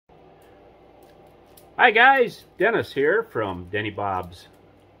Hi guys, Dennis here from Denny Bob's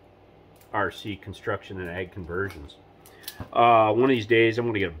RC Construction and Ag Conversions. One of these days I'm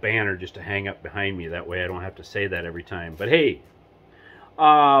going to get a banner just to hang up behind me. That way I don't have to say that every time. But hey,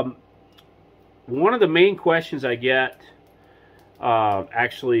 one of the main questions I get,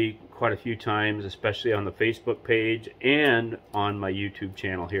 actually quite a few times, especially on the Facebook page and on my YouTube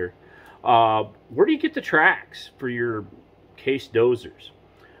channel here, where do you get the tracks for your case dozers?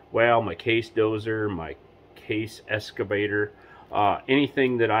 Well, my case dozer, my case excavator,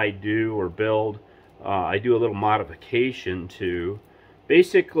 anything that I do or build, I do a little modification to.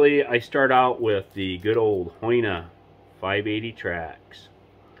 Basically, I start out with the good old Hoyna 580 tracks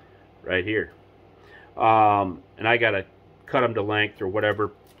right here. And I got to cut them to length or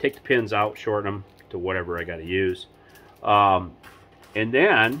whatever, take the pins out, shorten them to whatever I got to use. And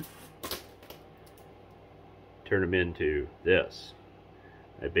then turn them into this.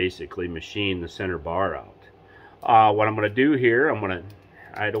 I basically machine the center bar out. What I'm going to do here,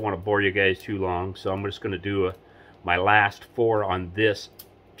 I don't want to bore you guys too long, so I'm just going to do my last 4 on this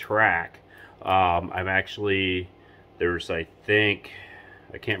track. I'm actually, there's, I think,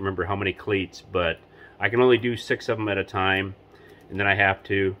 I can't remember how many cleats, but I can only do 6 of them at a time, and then I have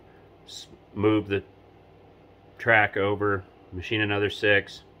to move the track over, machine another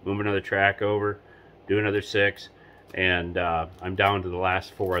 6, move another track over, do another 6, and I'm down to the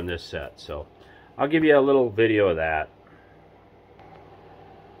last 4 on this set. So I'll give you a little video of that.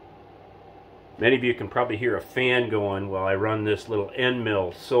 Many of you can probably hear a fan going while I run this little end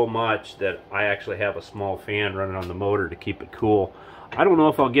mill so much that I actually have a small fan running on the motor to keep it cool. I don't know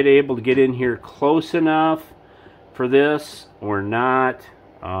if I'll get able to get in here close enough for this or not.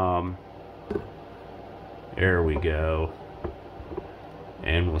 There we go.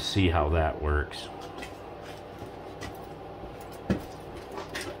 And we'll see how that works.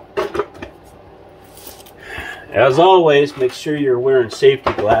 As always, make sure you're wearing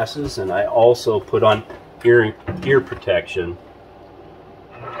safety glasses, and I also put on ear protection.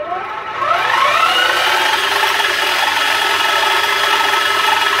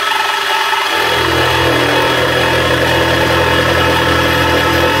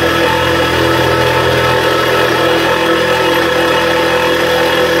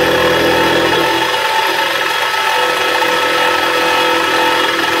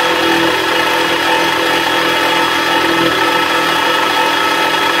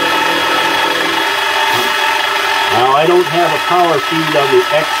 I don't have a power feed on the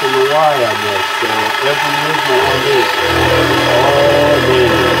X and the Y on this, so every movement on this is all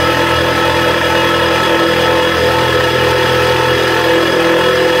manual.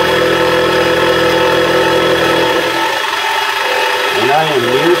 And I am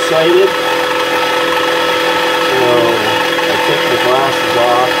nearsighted, so I take my glasses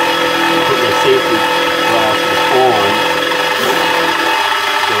off and put my safety glasses on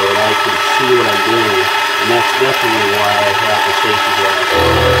so that I can see what I'm doing. And that's definitely why I have the safety glasses.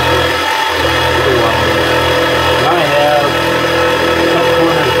 And I have cut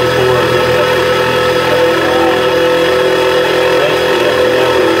corners before and ended up with basically I've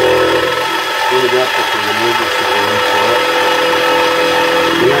never ended up with the removal system for it.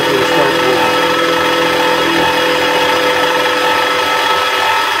 We are going to start now.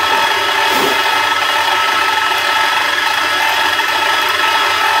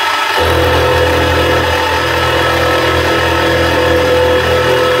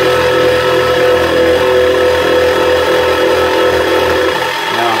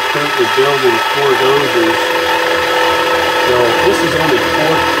 Building 4 dozers, so this is only 4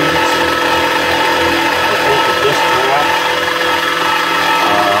 cleats, I think, of this track.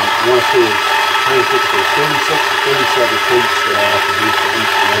 I want to say, I think there's 36 or 37 cleats that I have to do for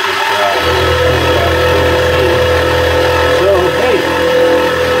each and every track. So, hey,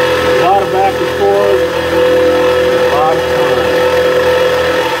 a lot of back and forth, a lot of time.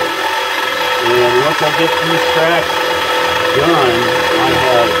 And once I get these tracks done, I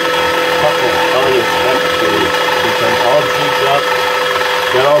have couple other spectators, since I'm all juked up,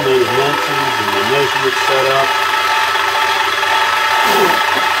 got all my dimensions and my measurements set up.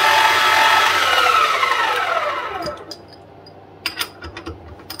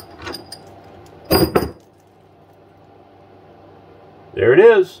 There it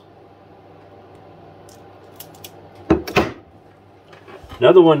is.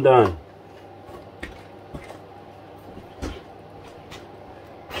 Another one done.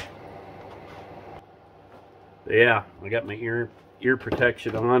 Yeah, I got my ear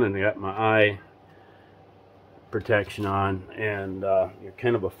protection on, and I got my eye protection on, and you're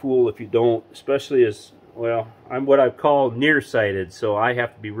kind of a fool if you don't, especially as, well, I'm what I call nearsighted, so I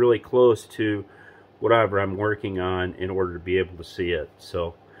have to be really close to whatever I'm working on in order to be able to see it.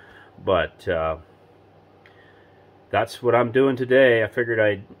 So, but that's what I'm doing today. I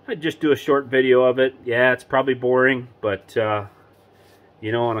figured I'd just do a short video of it. Yeah, it's probably boring, but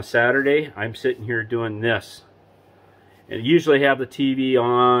you know, on a Saturday, I'm sitting here doing this. And I usually have the TV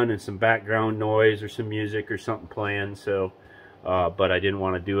on and some background noise or some music or something playing. So, but I didn't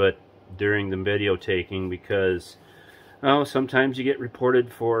want to do it during the video taking because, oh, sometimes you get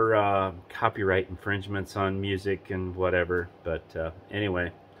reported for copyright infringements on music and whatever. But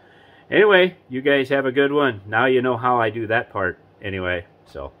anyway, you guys have a good one. Now you know how I do that part. Anyway,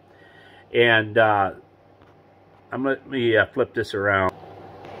 so, and let me flip this around,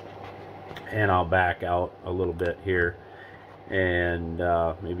 and I'll back out a little bit here, and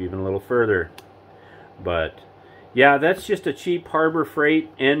maybe even a little further. But yeah, that's just a cheap Harbor Freight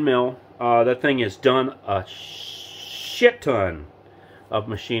end mill. That thing has done a shit ton of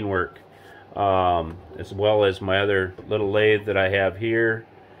machine work, as well as my other little lathe that I have here,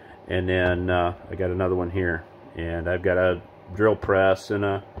 and then I got another one here, and I've got a drill press and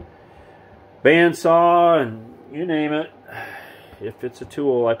a bandsaw, and you name it. If it's a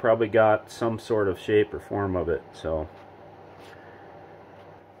tool, I probably got some sort of shape or form of it. So,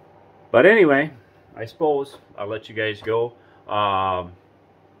 but anyway, I suppose I'll let you guys go.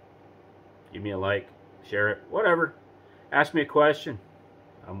 Give me a like, share it, whatever. Ask me a question.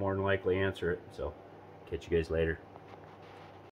 I'll more than likely answer it. So, catch you guys later.